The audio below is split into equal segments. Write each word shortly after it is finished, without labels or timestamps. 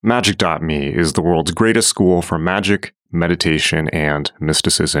Magic.me is the world's greatest school for magic, meditation, and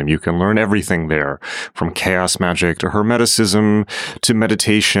mysticism. You can learn everything there, from chaos magic to hermeticism to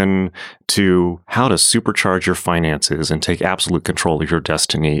meditation to how to supercharge your finances and take absolute control of your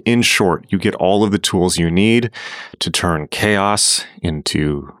destiny. In short, you get all of the tools you need to turn chaos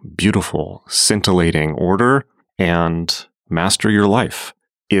into beautiful, scintillating order and master your life.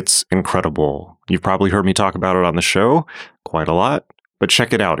 It's incredible. You've probably heard me talk about it on the show quite a lot. But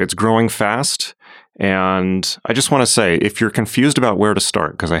check it out. It's growing fast. And I just want to say, if you're confused about where to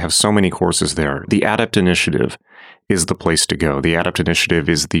start, because I have so many courses there, the Adept Initiative is the place to go. The Adept Initiative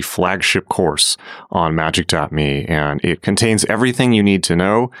is the flagship course on Magic.me, and it contains everything you need to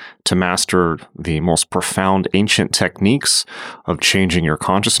know to master the most profound ancient techniques of changing your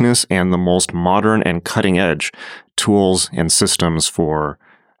consciousness and the most modern and cutting-edge tools and systems for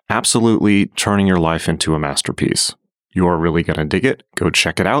absolutely turning your life into a masterpiece. You're really going to dig it. Go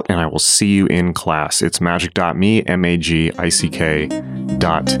check it out, and I will see you in class. It's magic.me, magick.me.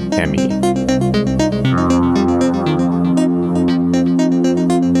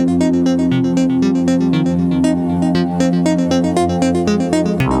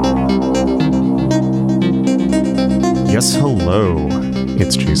 Yes, hello.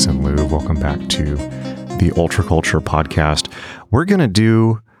 It's Jason Liu. Welcome back to the Ultra Culture Podcast. We're going to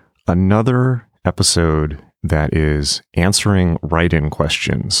do another episode that is answering write-in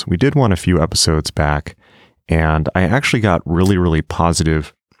questions. We did one a few episodes back, and I actually got really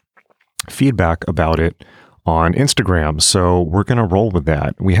positive feedback about it on Instagram. So we're going to roll with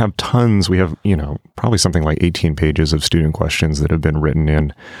that. We have tons. We have, probably something like 18 pages of student questions that have been written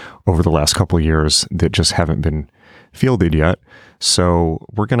in over the last couple of years that just haven't been fielded yet. So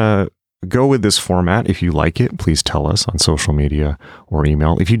we're going to go with this format. If you like it, please tell us on social media or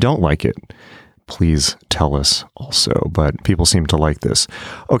email. If you don't like it, please tell us also, but people seem to like this.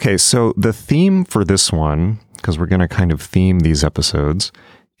 Okay, so the theme for this one, because we're going to kind of theme these episodes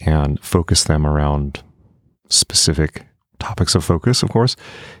and focus them around specific topics of focus, of course,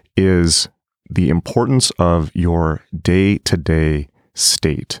 is the importance of your day-to-day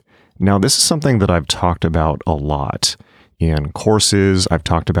state. Now, this is something that I've talked about a lot in courses. I've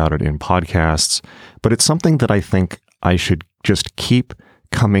talked about it in podcasts, but it's something that I think I should just keep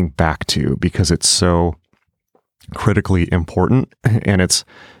coming back to because it's so critically important, and it's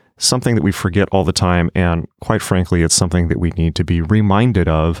something that we forget all the time. And quite frankly, it's something that we need to be reminded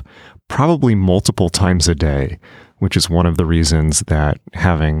of probably multiple times a day, which is one of the reasons that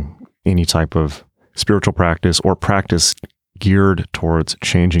having any type of spiritual practice or practice geared towards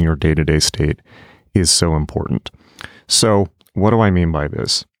changing your day-to-day state is so important. So what do I mean by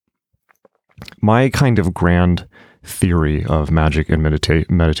this? My kind of grand theory of magic and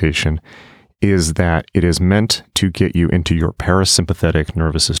meditation is that it is meant to get you into your parasympathetic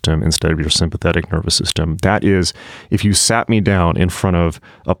nervous system instead of your sympathetic nervous system. That is, if you sat me down in front of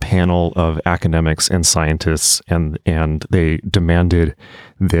a panel of academics and scientists and they demanded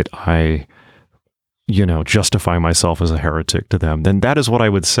that I justify myself as a heretic to them, then that is what I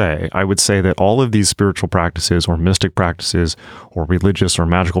would say. I would say that all of these spiritual practices or mystic practices or religious or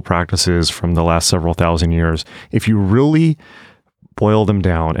magical practices from the last several thousand years, if you really boil them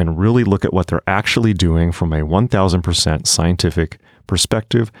down and really look at what they're actually doing from a 1000% scientific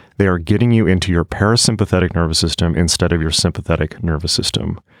perspective, they are getting you into your parasympathetic nervous system instead of your sympathetic nervous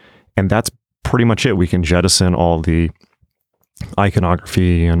system. And that's pretty much it. We can jettison all the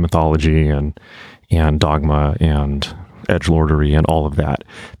iconography and mythology and dogma and edgelordery and all of that.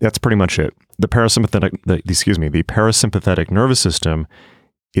 That's pretty much it. The parasympathetic nervous system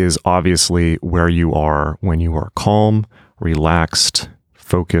is obviously where you are when you are calm, relaxed,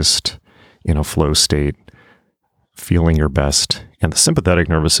 focused, in a flow state, feeling your best. And the sympathetic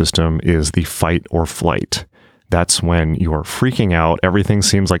nervous system is the fight or flight. That's when you're freaking out. Everything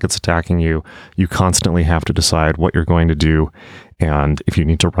seems like it's attacking you. You constantly have to decide what you're going to do and if you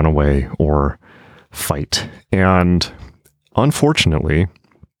need to run away or fight. And unfortunately,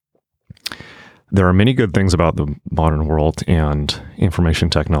 there are many good things about the modern world and information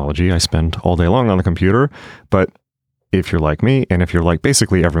technology. I spend all day long on the computer, but if you're like me, and if you're like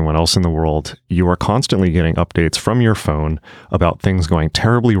basically everyone else in the world, you are constantly getting updates from your phone about things going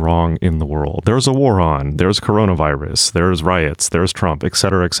terribly wrong in the world. There's a war on, there's coronavirus, there's riots, there's Trump, et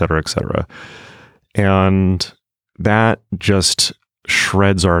cetera, et cetera, et cetera. And that just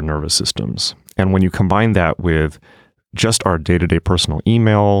shreds our nervous systems. And when you combine that with just our day-to-day personal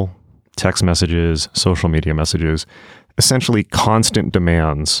email, text messages, social media messages, essentially constant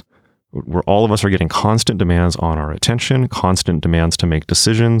demands, where all of us are getting constant demands on our attention, constant demands to make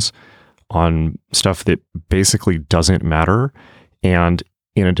decisions on stuff that basically doesn't matter. And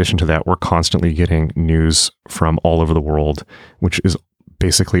in addition to that, we're constantly getting news from all over the world, which is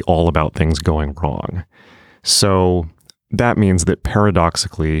basically all about things going wrong. So that means that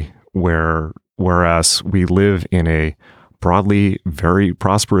paradoxically, whereas we live in a broadly very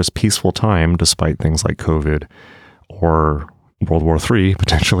prosperous, peaceful time, despite things like COVID or World War III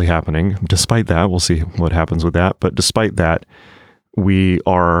potentially happening, despite that, we'll see what happens with that. But despite that, we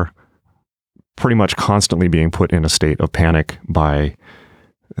are pretty much constantly being put in a state of panic by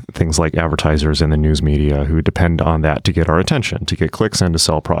things like advertisers and the news media who depend on that to get our attention, to get clicks and to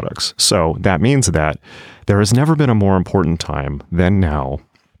sell products. So that means that there has never been a more important time than now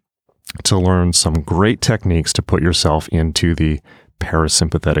to learn some great techniques to put yourself into the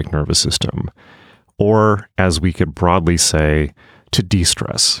parasympathetic nervous system, or as we could broadly say, to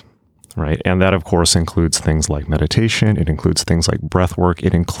de-stress, right? And that, of course, includes things like meditation. It includes things like breath work.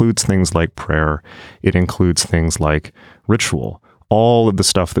 It includes things like prayer. It includes things like ritual. All of the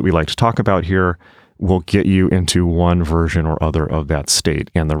stuff that we like to talk about here will get you into one version or other of that state.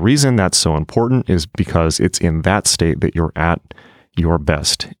 And the reason that's so important is because it's in that state that you're at your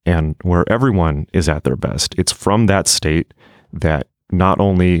best and where everyone is at their best. It's from that state that not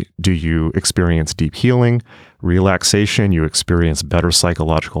only do you experience deep healing, relaxation, you experience better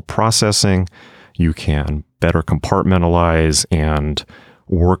psychological processing, you can better compartmentalize and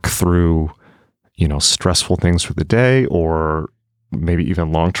work through, stressful things for the day, or maybe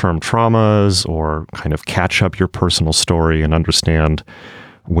even long-term traumas, or kind of catch up your personal story and understand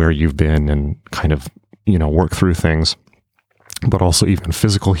where you've been and kind of, work through things. But also even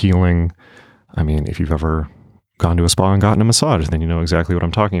physical healing. I mean, if you've ever gone to a spa and gotten a massage, then you know exactly what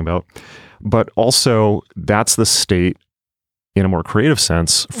I'm talking about. But also, that's the state, in a more creative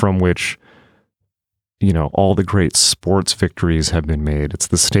sense, from which, all the great sports victories have been made. It's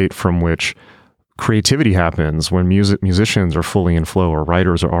the state from which creativity happens when musicians are fully in flow, or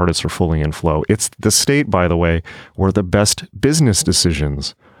writers or artists are fully in flow. It's the state, by the way, where the best business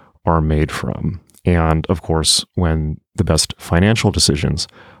decisions are made from. And of course, when the best financial decisions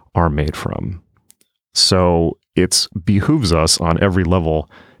are made from. So it behooves us on every level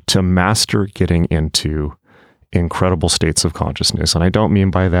to master getting into incredible states of consciousness. And I don't mean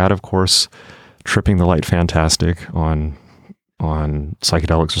by that, of course, tripping the light fantastic on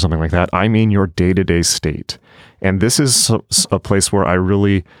psychedelics or something like that. I mean your day-to-day state. And this is a place where I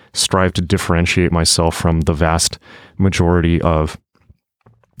really strive to differentiate myself from the vast majority of,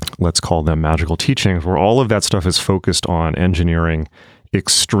 let's call them magical teachings, where all of that stuff is focused on engineering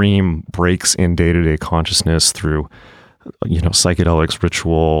extreme breaks in day-to-day consciousness through, psychedelics,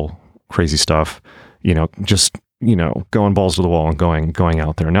 ritual, crazy stuff, going balls to the wall and going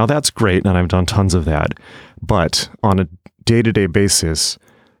out there. Now that's great, and I've done tons of that. But on a day-to-day basis,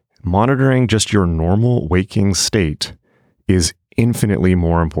 monitoring just your normal waking state is infinitely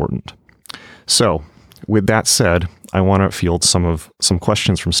more important. So with that said, I want to field some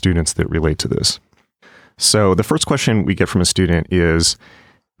questions from students that relate to this. So the first question we get from a student is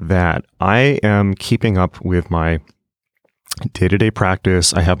that I am keeping up with my day-to-day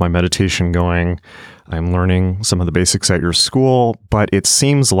practice. I have my meditation going. I'm learning some of the basics at your school, but it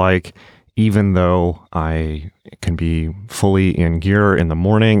seems like even though I can be fully in gear in the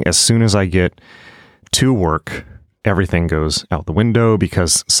morning, as soon as I get to work, everything goes out the window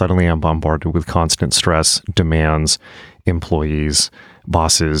because suddenly I'm bombarded with constant stress, demands, employees,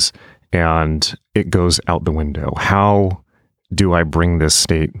 bosses, and it goes out the window. How do I bring this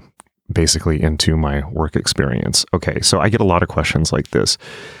state basically into my work experience? Okay, so I get a lot of questions like this.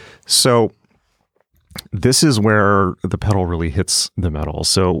 So this is where the pedal really hits the metal.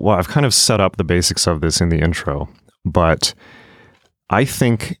 So, I've kind of set up the basics of this in the intro, but I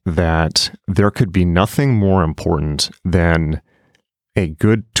think that there could be nothing more important than a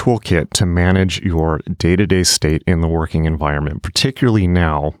good toolkit to manage your day-to-day state in the working environment, particularly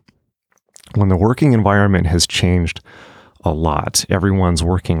now when the working environment has changed a lot. Everyone's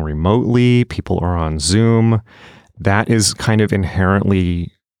working remotely, people are on Zoom. That is kind of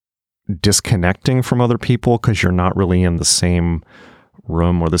inherently disconnecting from other people because you're not really in the same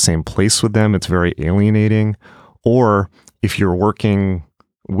room or the same place with them. It's very alienating. Or if you're working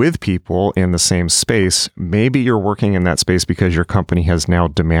with people in the same space, maybe you're working in that space because your company has now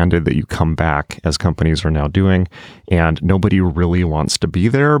demanded that you come back, as companies are now doing, and nobody really wants to be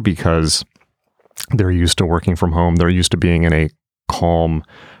there because they're used to working from home. They're used to being in a calm,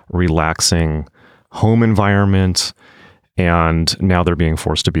 relaxing home environment, and now they're being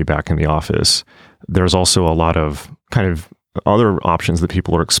forced to be back in the office. There's also a lot of kind of other options that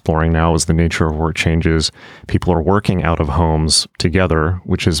people are exploring now as the nature of work changes. People are working out of homes together,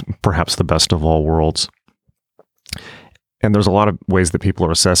 which is perhaps the best of all worlds. and there's a lot of ways that people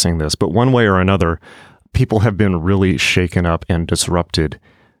are assessing this, but one way or another, people have been really shaken up and disrupted,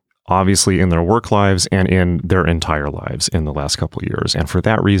 obviously in their work lives and in their entire lives in the last couple of years. And for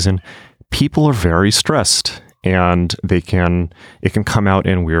that reason, people are very stressed, and it can come out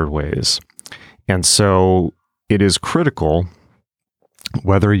in weird ways. And so it is critical,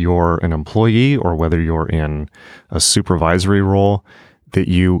 whether you're an employee or whether you're in a supervisory role, that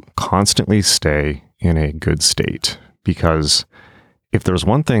you constantly stay in a good state. Because if there's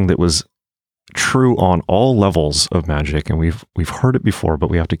one thing that was true on all levels of magic, and we've heard it before, but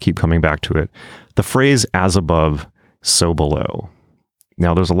we have to keep coming back to it, the phrase "as above, so below."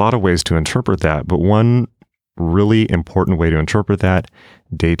 Now, there's a lot of ways to interpret that, but one really important way to interpret that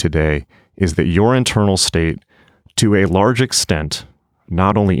day to day is that your internal state, to a large extent,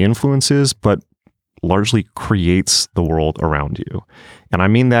 not only influences, but largely creates the world around you. And I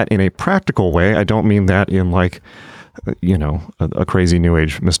mean that in a practical way. I don't mean that in like, a crazy new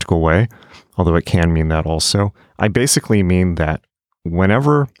age mystical way, although it can mean that also. I basically mean that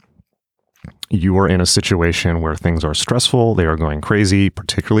whenever you are in a situation where things are stressful, they are going crazy,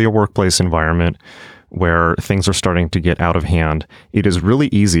 particularly a workplace environment where things are starting to get out of hand, it is really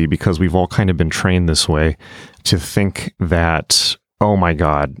easy, because we've all kind of been trained this way, to think that, oh my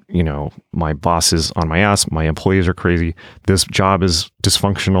God, my boss is on my ass, my employees are crazy, this job is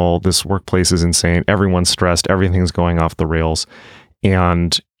dysfunctional, this workplace is insane, everyone's stressed, everything's going off the rails.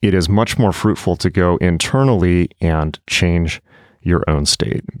 And it is much more fruitful to go internally and change your own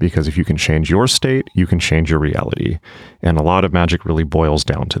state, because if you can change your state, you can change your reality. And a lot of magic really boils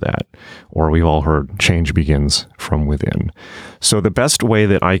down to that. Or we've all heard change begins from within. So the best way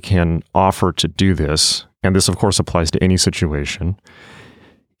that I can offer to do this, and this of course applies to any situation,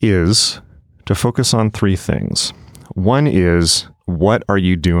 is to focus on three things. One is, what are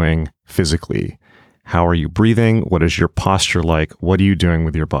you doing physically? How are you breathing? What is your posture like? What are you doing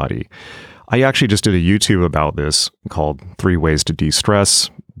with your body? I actually just did a YouTube about this called 3 Ways to De-Stress.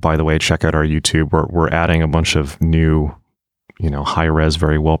 By the way, check out our YouTube. We're adding a bunch of new, high-res,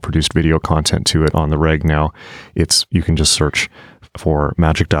 very well-produced video content to it on the reg now. You can just search for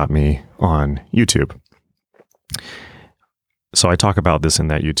magic.me on YouTube. So I talk about this in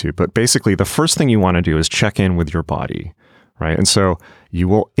that YouTube. But basically, the first thing you want to do is check in with your body, right? And so you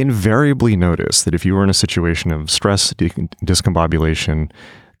will invariably notice that if you were in a situation of stress, discombobulation,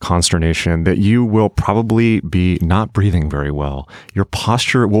 consternation, that you will probably be not breathing very well. Your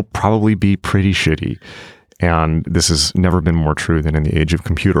posture will probably be pretty shitty. And this has never been more true than in the age of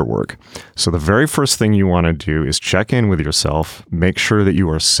computer work. So the very first thing you want to do is check in with yourself, make sure that you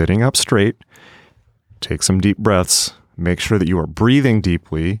are sitting up straight, take some deep breaths, make sure that you are breathing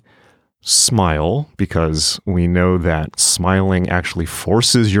deeply, smile, because we know that smiling actually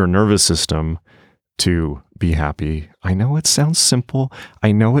forces your nervous system to be happy. I know it sounds simple.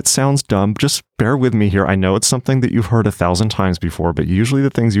 I know it sounds dumb. Just bear with me here. I know it's something that you've heard 1,000 times before, but usually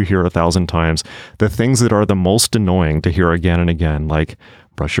the things you hear 1,000 times, the things that are the most annoying to hear again and again, like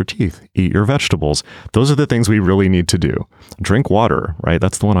brush your teeth, eat your vegetables, those are the things we really need to do. Drink water, right?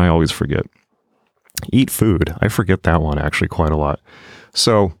 That's the one I always forget. Eat food. I forget that one actually quite a lot.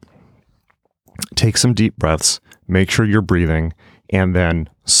 So take some deep breaths, make sure you're breathing, and then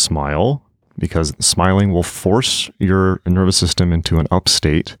smile, because smiling will force your nervous system into an up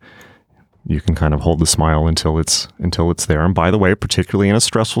state. You can kind of hold the smile until it's there. And by the way, particularly in a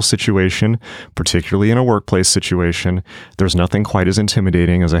stressful situation, particularly in a workplace situation, there's nothing quite as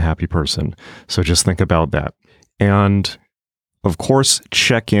intimidating as a happy person. So just think about that. And of course,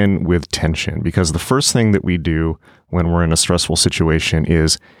 check in with tension, because the first thing that we do when we're in a stressful situation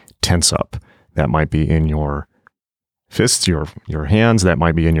is tense up. That might be in your fists, your hands, that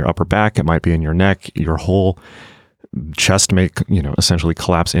might be in your upper back, it might be in your neck, your whole chest may, essentially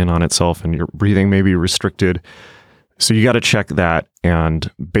collapse in on itself, and your breathing may be restricted. So you got to check that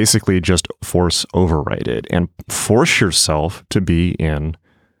and basically just force override it and force yourself to be in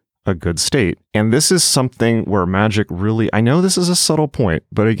a good state. And this is something where magic really, I know this is a subtle point,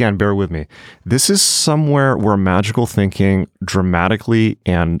 but again, bear with me. This is somewhere where magical thinking dramatically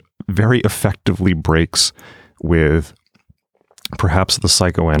and very effectively breaks with perhaps the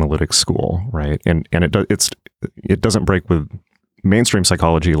psychoanalytic school, right? And it doesn't break with mainstream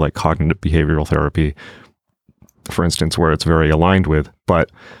psychology like cognitive behavioral therapy, for instance, where it's very aligned with.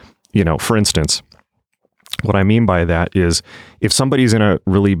 But, for instance, what I mean by that is if somebody's in a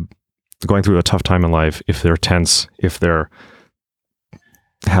really going through a tough time in life, if they're tense, if they're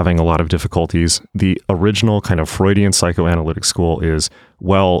having a lot of difficulties. The original kind of Freudian psychoanalytic school is,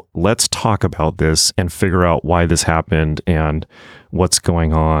 well, let's talk about this and figure out why this happened and what's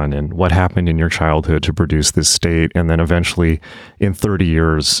going on and what happened in your childhood to produce this state. And then eventually in 30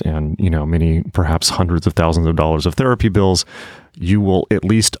 years and, many, perhaps hundreds of thousands of dollars of therapy bills, you will at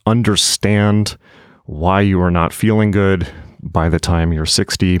least understand why you are not feeling good by the time you're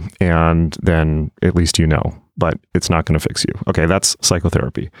 60. And then at least but it's not going to fix you. Okay, that's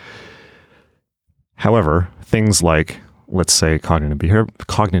psychotherapy. However, things like, let's say, cognitive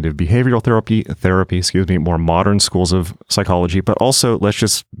behavioral therapy, more modern schools of psychology, but also, let's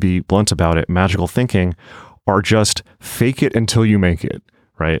just be blunt about it, magical thinking, are just fake it until you make it,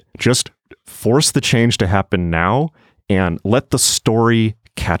 right? Just force the change to happen now and let the story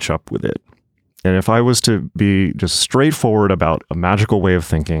catch up with it. And if I was to be just straightforward about a magical way of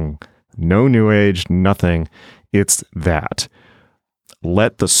thinking, no new age, nothing, it's that.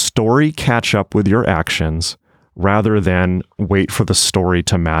 Let the story catch up with your actions rather than wait for the story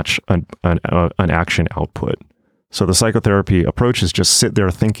to match an action output. So the psychotherapy approach is just sit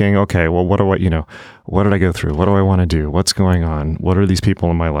there thinking, okay, well, what did I go through? What do I want to do? What's going on? What are these people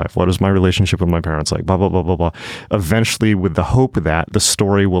in my life? What is my relationship with my parents like? Blah, blah, blah, blah, blah. Eventually, with the hope that the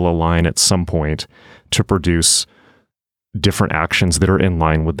story will align at some point to produce different actions that are in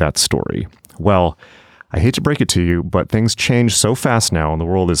line with that story. Well, I hate to break it to you, but things change so fast now, and the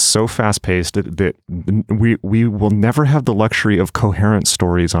world is so fast-paced that we will never have the luxury of coherent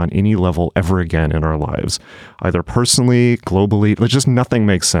stories on any level ever again in our lives, either personally, globally. Just nothing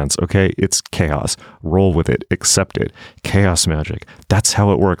makes sense, okay? It's chaos. Roll with it. Accept it. Chaos magic. That's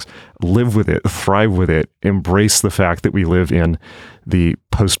how it works. Live with it. Thrive with it. Embrace the fact that we live in the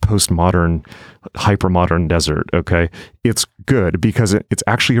postmodern, hypermodern desert, okay? It's good because it's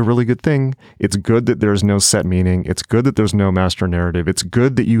actually a really good thing. It's good that there's no set meaning. It's good that there's no master narrative. It's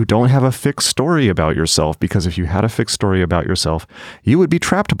good that you don't have a fixed story about yourself, because if you had a fixed story about yourself, you would be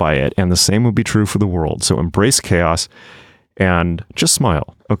trapped by it, and the same would be true for the world. So embrace chaos and just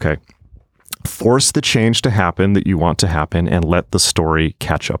smile, okay? Force the change to happen that you want to happen and let the story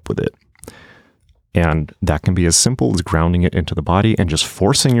catch up with it. And that can be as simple as grounding it into the body and just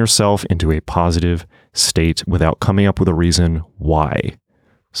forcing yourself into a positive state without coming up with a reason why.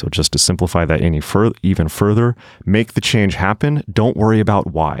 So just to simplify that even further, make the change happen. Don't worry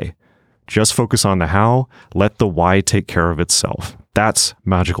about why. Just focus on the how. Let the why take care of itself. That's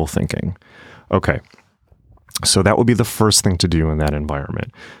magical thinking. Okay. So that would be the first thing to do in that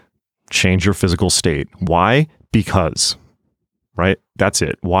environment. Change your physical state. Why? Because. Right? That's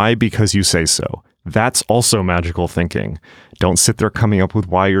it. Why? Because you say so. That's also magical thinking. Don't sit there coming up with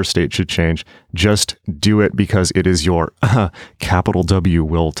why your state should change. Just do it because it is your capital W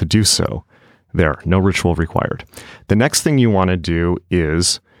will to do so. There, no ritual required. The next thing you want to do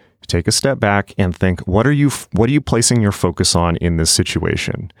is take a step back and think, what are you placing your focus on in this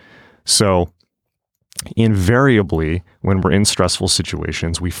situation? So invariably, when we're in stressful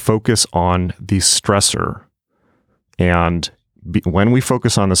situations, we focus on the stressor. And when we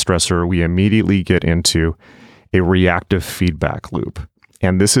focus on the stressor, we immediately get into a reactive feedback loop.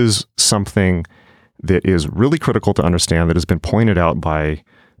 And this is something that is really critical to understand, that has been pointed out by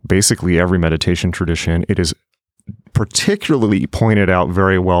basically every meditation tradition. It is particularly pointed out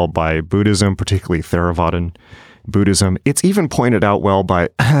very well by Buddhism, particularly Theravadan Buddhism. It's even pointed out well by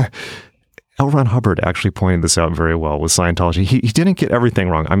L. Ron Hubbard actually pointed this out very well with Scientology. He didn't get everything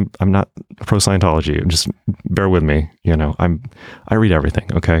wrong. I'm not pro Scientology. Just bear with me. I read everything.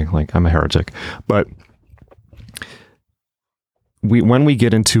 Okay, like I'm a heretic. But when we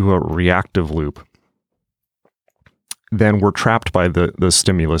get into a reactive loop, then we're trapped by the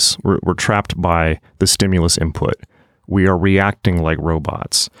stimulus. We're trapped by the stimulus input. We are reacting like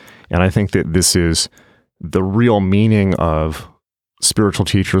robots, and I think that this is the real meaning of spiritual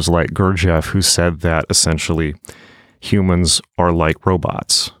teachers like Gurdjieff, who said that essentially humans are like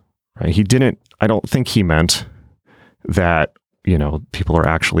robots. Right? I don't think he meant that, people are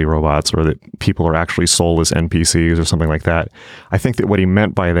actually robots or that people are actually soulless NPCs or something like that. I think that what he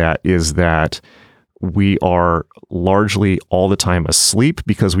meant by that is that we are largely all the time asleep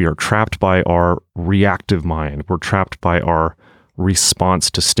because we are trapped by our reactive mind. We're trapped by our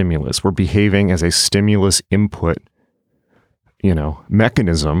response to stimulus. We're behaving as a stimulus input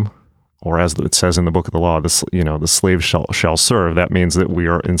mechanism, or as it says in the Book of the Law, the slave shall serve. That means that we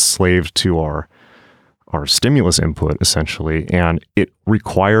are enslaved to our stimulus input, essentially, and it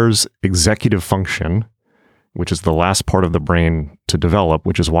requires executive function, which is the last part of the brain to develop,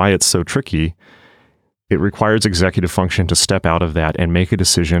 which is why it's so tricky. It requires executive function to step out of that and make a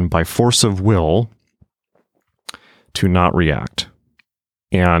decision by force of will to not react.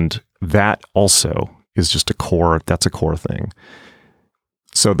 And that also is just that's a core thing.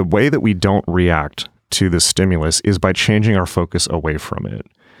 So the way that we don't react to this stimulus is by changing our focus away from it.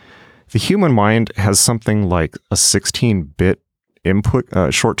 The human mind has something like a 16-bit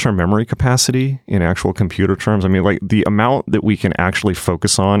input, short-term memory capacity in actual computer terms. I mean, like the amount that we can actually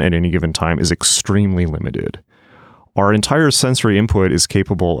focus on at any given time is extremely limited. Our entire sensory input is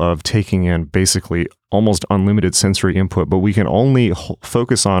capable of taking in basically almost unlimited sensory input, but we can only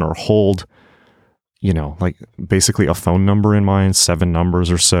focus on or hold, like basically a phone number in mind, 7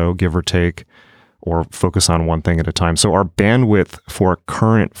 numbers or so, give or take, or focus on one thing at a time. So our bandwidth for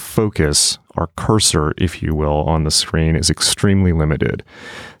current focus, our cursor, if you will, on the screen is extremely limited.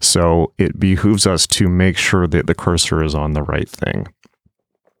 So it behooves us to make sure that the cursor is on the right thing.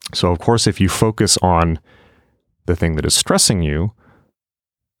 So of course, if you focus on the thing that is stressing you,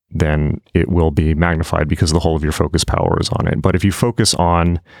 then it will be magnified because the whole of your focus power is on it. But if you focus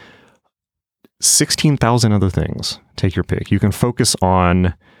on 16,000 other things, take your pick. You can focus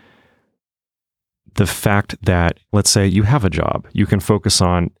on the fact that, let's say you have a job. You can focus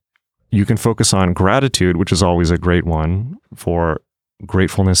on gratitude, which is always a great one, for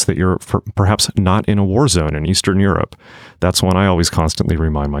gratefulness that you're perhaps not in a war zone in Eastern Europe. That's one I always constantly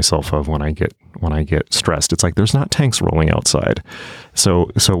remind myself of when I get stressed. It's like there's not tanks rolling outside.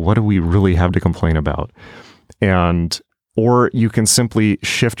 So what do we really have to complain about? Or you can simply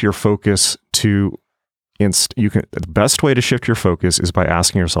shift your focus to the best way to shift your focus is by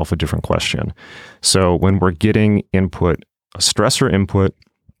asking yourself a different question. So when we're getting input, a stressor input,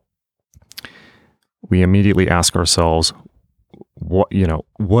 we immediately ask ourselves,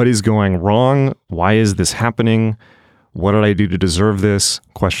 what is going wrong? Why is this happening? What did I do to deserve this?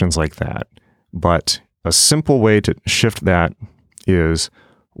 Questions like that. But a simple way to shift that is,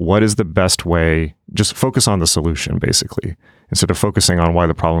 what is the best way? Just focus on the solution, basically. Instead of focusing on why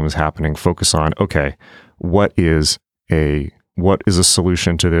the problem is happening, focus on, okay, what is a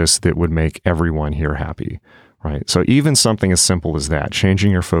solution to this that would make everyone here happy, right? So even something as simple as that,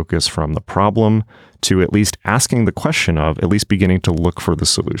 changing your focus from the problem to at least asking the question of, at least beginning to look for the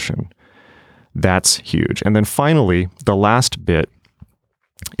solution. That's huge. And then finally, the last bit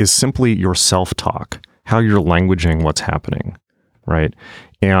is simply your self-talk, how you're languaging what's happening, right?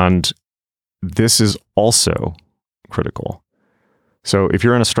 And this is also critical. So if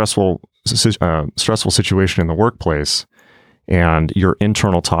you're in a stressful situation in the workplace and your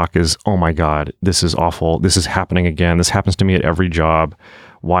internal talk is, oh my God, this is awful. This is happening again. This happens to me at every job.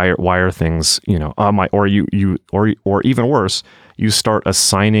 Why are things, or even worse, you start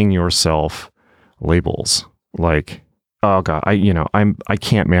assigning yourself labels like, oh God, I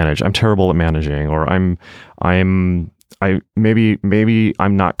can't manage. I'm terrible at managing, or maybe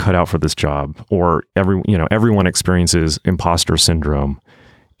I'm not cut out for this job, or everyone experiences imposter syndrome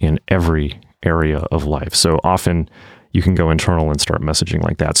in every area of life. So often you can go internal and start messaging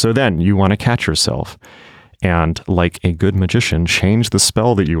like that. So then you want to catch yourself and, like a good magician, change the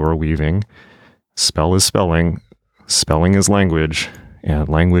spell that you are weaving. Spell is spelling, spelling is language, and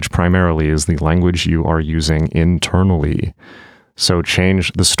language primarily is the language you are using internally. So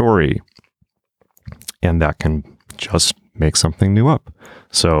change the story, and that can just make something new up.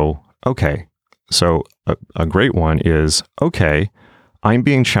 So, okay. So a great one is, okay, I'm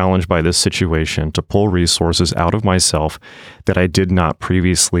being challenged by this situation to pull resources out of myself that I did not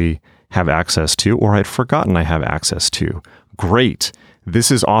previously have access to, or I'd forgotten I have access to. Great. This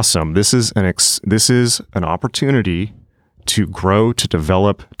is awesome. This is an opportunity to grow, to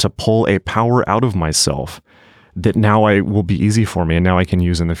develop, to pull a power out of myself that now will be easy for me and now I can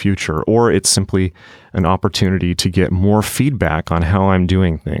use in the future. Or it's simply an opportunity to get more feedback on how I'm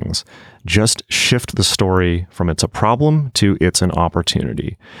doing things. Just shift the story from it's a problem to it's an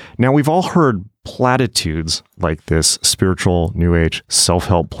opportunity. Now, we've all heard platitudes like this, spiritual, new age,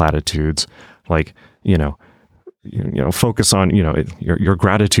 self-help platitudes, like, focus on, your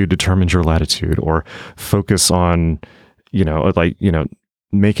gratitude determines your latitude, or focus on,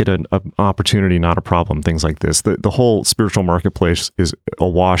 make it an opportunity, not a problem, things like this. The whole spiritual marketplace is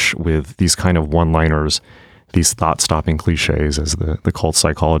awash with these kind of one-liners, these thought-stopping cliches, as the cult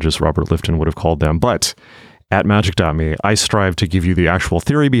psychologist Robert Lifton would have called them. But at Magic.me, I strive to give you the actual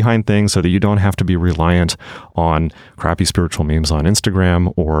theory behind things so that you don't have to be reliant on crappy spiritual memes on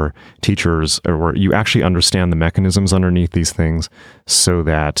Instagram or teachers, or you actually understand the mechanisms underneath these things so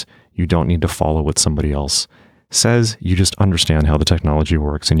that you don't need to follow what somebody else says. You just understand how the technology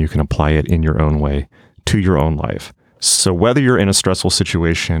works and you can apply it in your own way to your own life. So whether you're in a stressful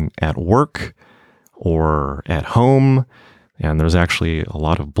situation at work or at home, And there's actually a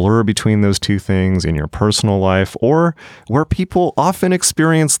lot of blur between those two things in your personal life, or where people often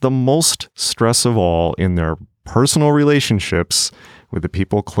experience the most stress of all in their personal relationships with the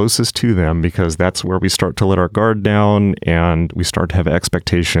people closest to them, because that's where we start to let our guard down and we start to have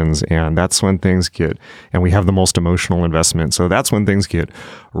expectations. And that's when things get, and we have the most emotional investment. So that's when things get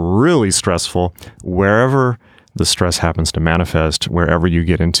really stressful, wherever the stress happens to manifest, wherever you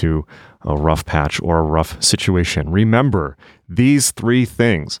get into a rough patch or a rough situation. Remember these 3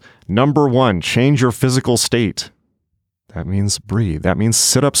 things. Number 1, change your physical state. That means breathe. That means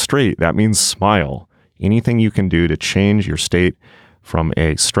sit up straight. That means smile. Anything you can do to change your state from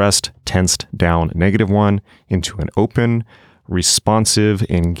a stressed, tensed down -1 into an open, responsive,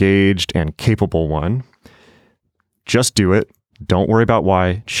 engaged, and capable one. Just do it. Don't worry about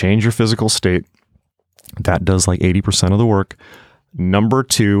why. Change your physical state. That does like 80% of the work. Number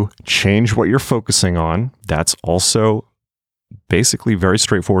 2, change what you're focusing on. That's also basically very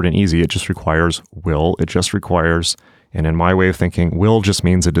straightforward and easy. It just requires will. It just requires, and in my way of thinking, will just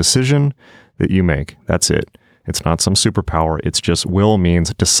means a decision that you make. That's it. It's not some superpower. It's just will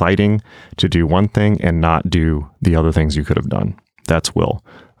means deciding to do one thing and not do the other things you could have done. That's will.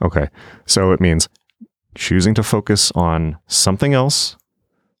 Okay. So it means choosing to focus on something else,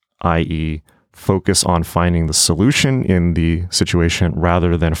 i.e., focus on finding the solution in the situation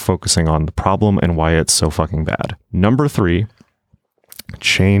rather than focusing on the problem and why it's so fucking bad. Number 3,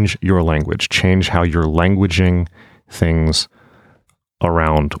 change your language. Change how you're languaging things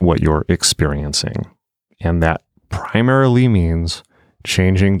around what you're experiencing. And that primarily means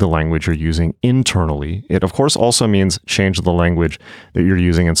changing the language you're using internally. It, of course, also means change the language that you're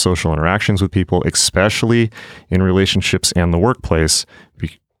using in social interactions with people, especially in relationships and the workplace.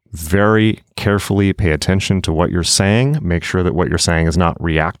 Very carefully pay attention to what you're saying. Make sure that what you're saying is not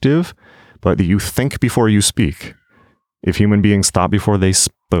reactive, but that you think before you speak. If human beings thought before they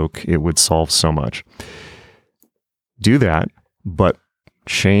spoke, it would solve so much. Do that, but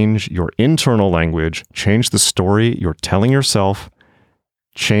change your internal language, change the story you're telling yourself,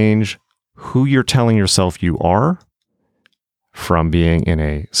 change who you're telling yourself you are, from being in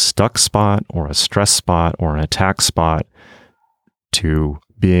a stuck spot or a stress spot or an attack spot to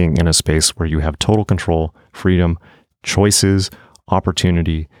being in a space where you have total control, freedom, choices,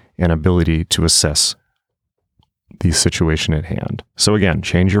 opportunity, and ability to assess the situation at hand. So again,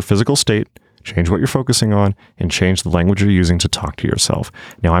 change your physical state, change what you're focusing on, and change the language you're using to talk to yourself.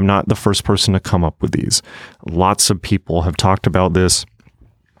 Now, I'm not the first person to come up with these. Lots of people have talked about this.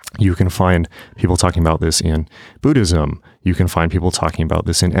 You can find people talking about this in Buddhism. You can find people talking about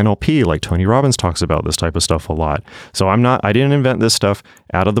this in NLP, like Tony Robbins talks about this type of stuff a lot. So I didn't invent this stuff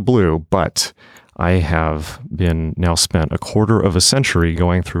out of the blue, but I have been now spent a quarter of a century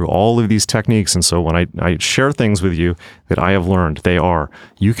going through all of these techniques. And so when I share things with you that I have learned, they are,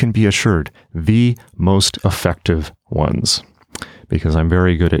 you can be assured, the most effective ones, because I'm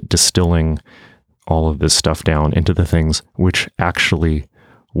very good at distilling all of this stuff down into the things which actually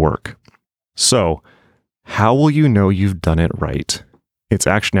work. So how will you know you've done it right? It's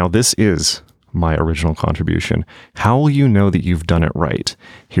actually, now this is my original contribution. How will you know that you've done it right?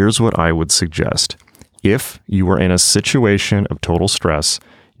 Here's what I would suggest. If you are in a situation of total stress,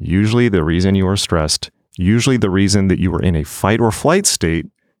 usually the reason you are stressed, usually the reason that you are in a fight or flight state,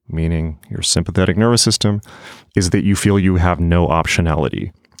 meaning your sympathetic nervous system, is that you feel you have no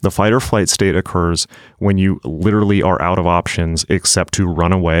optionality. The fight or flight state occurs when you literally are out of options except to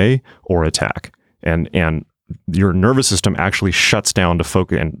run away or attack. And your nervous system actually shuts down to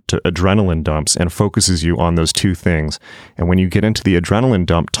focus and to adrenaline dumps and focuses you on those two things. And when you get into the adrenaline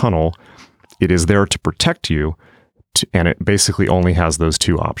dump tunnel, it is there to protect you. And it basically only has those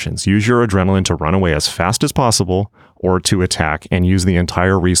two options. Use your adrenaline to run away as fast as possible or to attack, and use the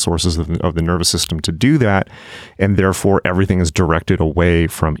entire resources of the nervous system to do that. And therefore, everything is directed away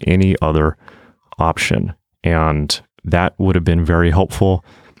from any other option. And that would have been very helpful.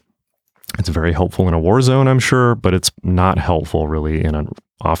 It's very helpful in a war zone, I'm sure, but it's not helpful really in an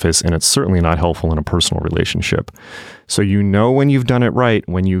office, and it's certainly not helpful in a personal relationship. So you know when you've done it right,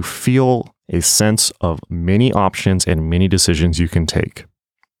 when you feel a sense of many options and many decisions you can take.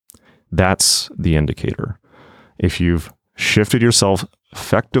 That's the indicator. If you've shifted yourself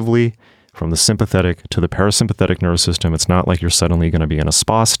effectively from the sympathetic to the parasympathetic nervous system, it's not like you're suddenly going to be in a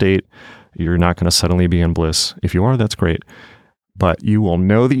spa state. You're not going to suddenly be in bliss. If you are, that's great. But you will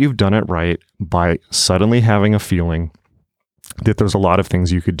know that you've done it right by suddenly having a feeling that there's a lot of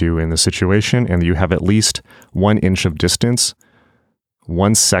things you could do in the situation, and you have at least 1 inch of distance,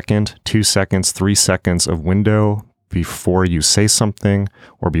 1 second, 2 seconds, 3 seconds of window before you say something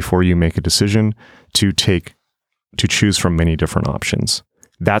or before you make a decision to take to choose from many different options.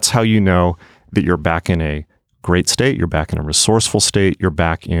 That's how you know that you're back in a great state, you're back in a resourceful state, you're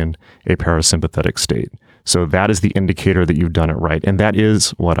back in a parasympathetic state. So that is the indicator that you've done it right. And that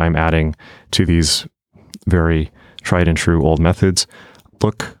is what I'm adding to these very tried and true old methods.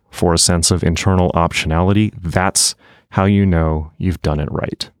 Look for a sense of internal optionality. That's how you know you've done it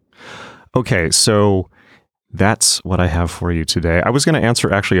right. Okay, so that's what I have for you today. I was going to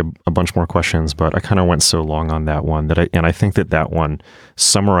answer actually a bunch more questions, but I kind of went so long on that one and I think that one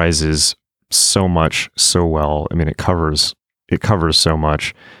summarizes so much so well. I mean, it covers so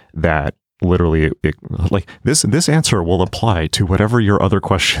much that literally like this answer will apply to whatever your other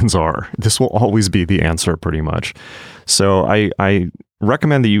questions are. This will always be the answer pretty much. So I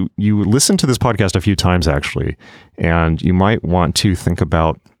recommend that you listen to this podcast a few times actually, and you might want to think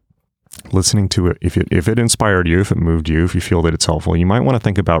about listening to it. If it inspired you, if it moved you, if you feel that it's helpful, you might want to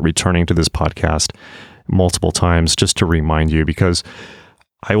think about returning to this podcast multiple times just to remind you, because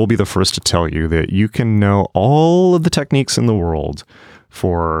I will be the first to tell you that you can know all of the techniques in the world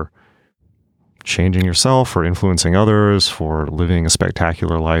for changing yourself, for influencing others, for living a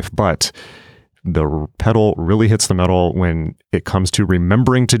spectacular life, but the pedal really hits the metal when it comes to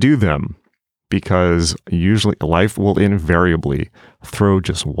remembering to do them, because usually life will invariably throw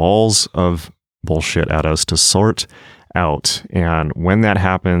just walls of bullshit at us to sort out. And when that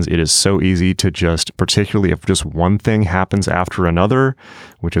happens, it is so easy to just, particularly if just one thing happens after another,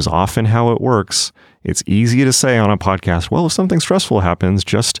 which is often how it works, it's easy to say on a podcast, well, if something stressful happens,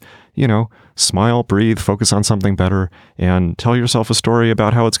 just, smile, breathe, focus on something better, and tell yourself a story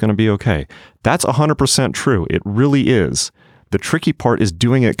about how it's going to be okay. That's 100% true. It really is. The tricky part is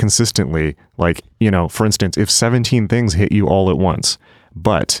doing it consistently. Like, for instance, if 17 things hit you all at once.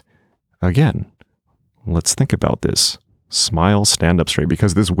 But again, let's think about this. Smile, stand up straight,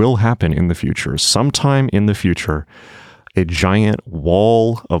 because this will happen in the future. Sometime in the future, a giant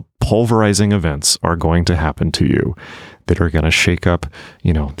wall of pulverizing events are going to happen to you that are going to shake up,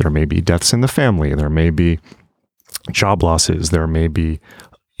 there may be deaths in the family, there may be job losses, there may be,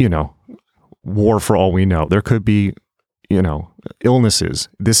 war for all we know. There could be, illnesses.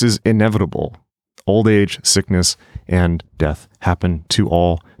 This is inevitable. Old age, sickness, and death happen to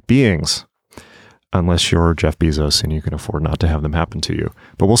all beings, unless you're Jeff Bezos and you can afford not to have them happen to you.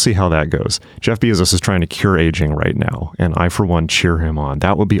 But we'll see how that goes. Jeff Bezos is trying to cure aging right now, and I, for one, cheer him on.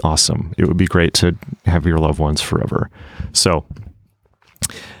 That would be awesome. It would be great to have your loved ones forever. So,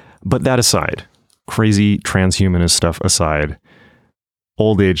 but that aside, crazy transhumanist stuff aside,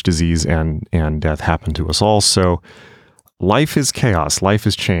 old age, disease, and death happen to us all. So life is chaos. Life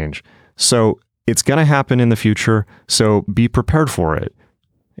is change. So it's going to happen in the future. So be prepared for it.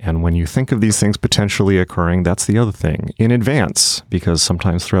 And when you think of these things potentially occurring, that's the other thing, in advance, because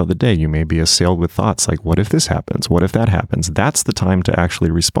sometimes throughout the day, you may be assailed with thoughts like, what if this happens? What if that happens? That's the time to actually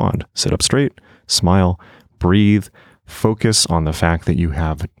respond. Sit up straight, smile, breathe, focus on the fact that you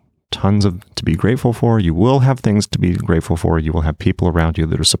have tons to be grateful for. You will have things to be grateful for. You will have people around you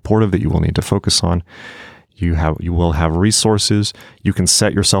that are supportive that you will need to focus on. You will have resources. You can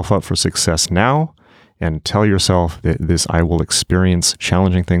set yourself up for success now. And tell yourself that I will experience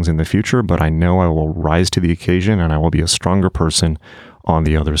challenging things in the future, but I know I will rise to the occasion and I will be a stronger person on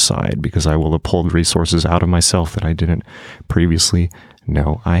the other side, because I will have pulled resources out of myself that I didn't previously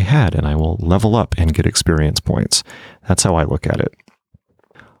know I had, and I will level up and get experience points. That's how I look at it.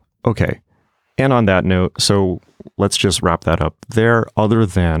 Okay. And on that note, so let's just wrap that up there. Other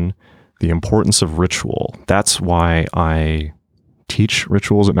than the importance of ritual, that's why I teach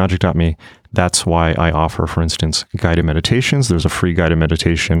rituals at magic.me. That's why I offer, for instance, guided meditations. There's a free guided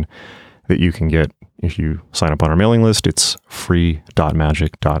meditation that you can get if you sign up on our mailing list. It's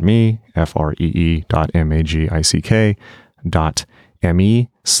free.magic.me,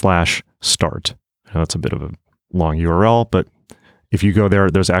 free.magick.me/start. Now, that's a bit of a long URL, but if you go there,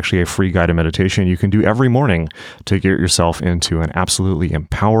 there's actually a free guided meditation you can do every morning to get yourself into an absolutely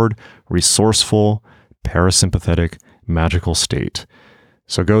empowered, resourceful, parasympathetic, magical state.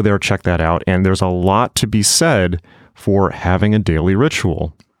 So go there, check that out. And there's a lot to be said for having a daily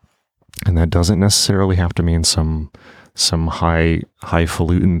ritual. And that doesn't necessarily have to mean some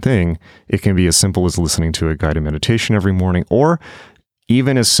highfalutin thing. It can be as simple as listening to a guided meditation every morning, or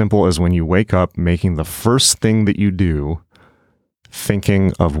even as simple as when you wake up, making the first thing that you do,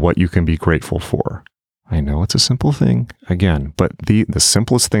 thinking of what you can be grateful for. I know it's a simple thing, again, but the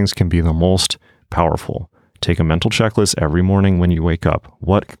simplest things can be the most powerful. Take a mental checklist every morning when you wake up.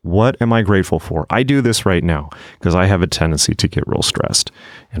 What am I grateful for? I do this right now because I have a tendency to get real stressed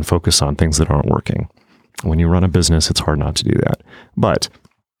and focus on things that aren't working. When you run a business, it's hard not to do that. But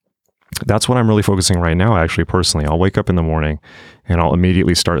That's what I'm really focusing right now, actually, personally. I'll wake up in the morning and I'll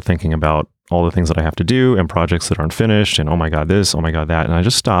immediately start thinking about all the things that I have to do and projects that aren't finished and oh my God, this, oh my God, that. And I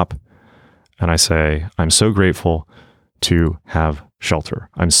just stop and I say, I'm so grateful to have shelter.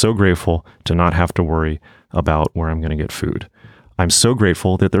 I'm so grateful to not have to worry about where I'm going to get food. I'm so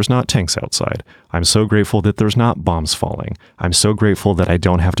grateful that there's not tanks outside. I'm so grateful that there's not bombs falling. I'm so grateful that I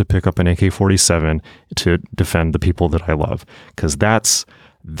don't have to pick up an AK-47 to defend the people that I love, because that's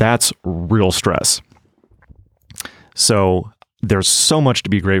real stress. So there's so much to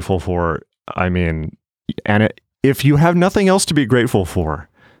be grateful for. I mean, if you have nothing else to be grateful for,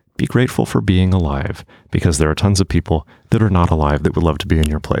 be grateful for being alive, because there are tons of people that are not alive that would love to be in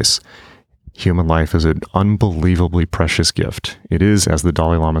your place. Human life is an unbelievably precious gift. It is, as the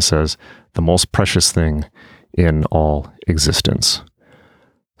Dalai Lama says, the most precious thing in all existence.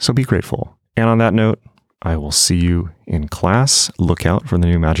 So be grateful. And on that note, I will see you in class. Look out for the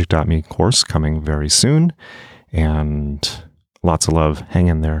new Magic.me course coming very soon. And lots of love. Hang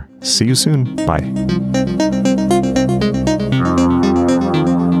in there. See you soon. Bye.